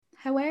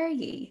How are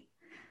ye?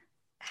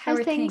 How How's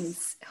are things?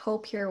 things?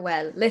 Hope you're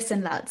well.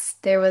 Listen, lads,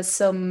 there was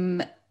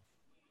some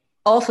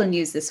awful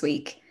news this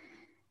week.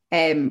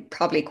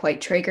 Probably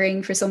quite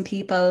triggering for some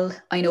people.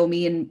 I know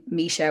me and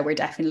Misha were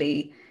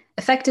definitely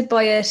affected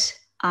by it,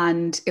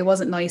 and it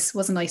wasn't nice.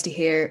 Wasn't nice to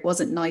hear.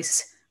 Wasn't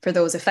nice for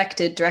those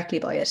affected directly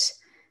by it.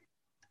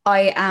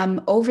 I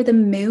am over the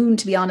moon,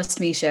 to be honest,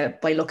 Misha,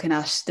 by looking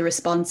at the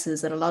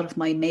responses that a lot of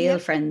my male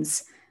Yep,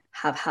 friends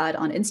have had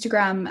on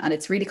Instagram. And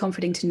it's really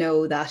comforting to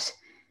know that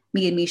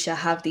me and Misha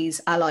have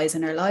these allies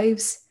in our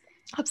lives.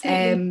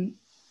 absolutely. Um,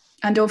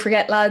 and don't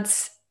forget,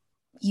 lads,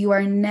 you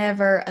are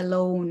never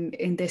alone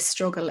in this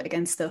struggle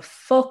against the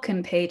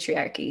fucking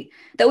patriarchy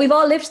that we've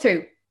all lived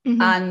through.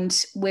 hmm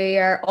And we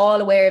are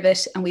all aware of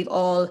it, and we've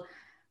all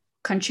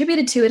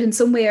contributed to it in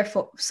some way or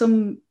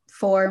some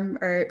form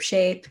or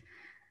shape.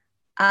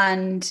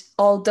 And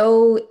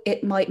although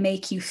it might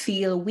make you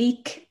feel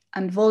weak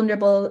and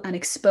vulnerable and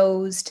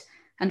exposed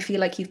and feel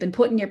like you've been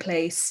put in your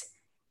place,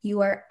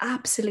 you are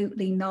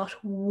absolutely not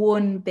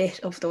one bit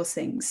of those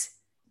things.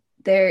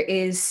 There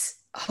is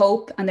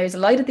hope and there's a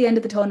light at the end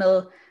of the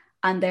tunnel,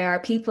 and there are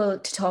people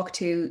to talk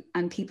to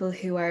and people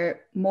who are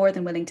more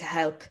than willing to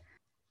help.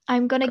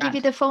 I'm going to give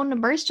you Grant. the phone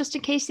numbers just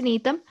in case you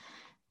need them.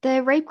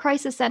 The Rape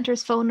Crisis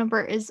Centre's phone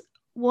number is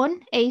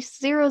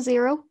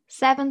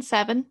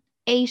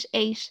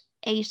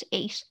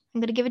 1-800-77-8888.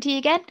 I'm going to give it to you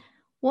again.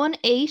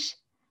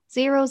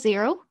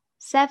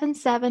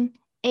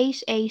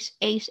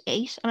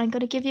 1-800-77-8888. And I'm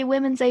going to give you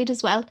Women's Aid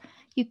as well.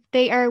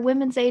 They are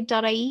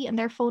womensaid.ie and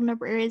their phone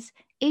number is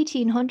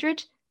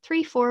 1800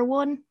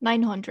 341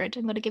 900.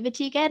 I'm going to give it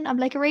to you again. I'm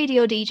like a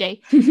radio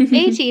DJ.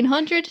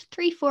 1800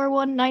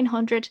 341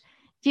 900.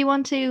 If you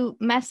want to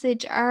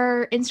message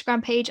our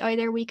Instagram page,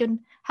 either we can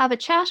have a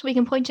chat, we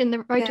can point you in the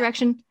right Yeah.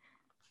 direction.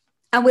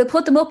 And we'll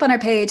put them up on our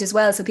page as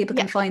well so people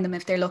Yeah, can find them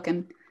if they're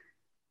looking.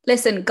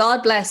 Listen,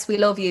 God bless. We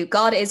love you.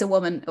 God is a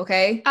woman,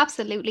 okay?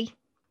 absolutely.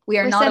 We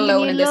are We're not sending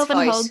alone you in this love and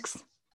fight. hugs.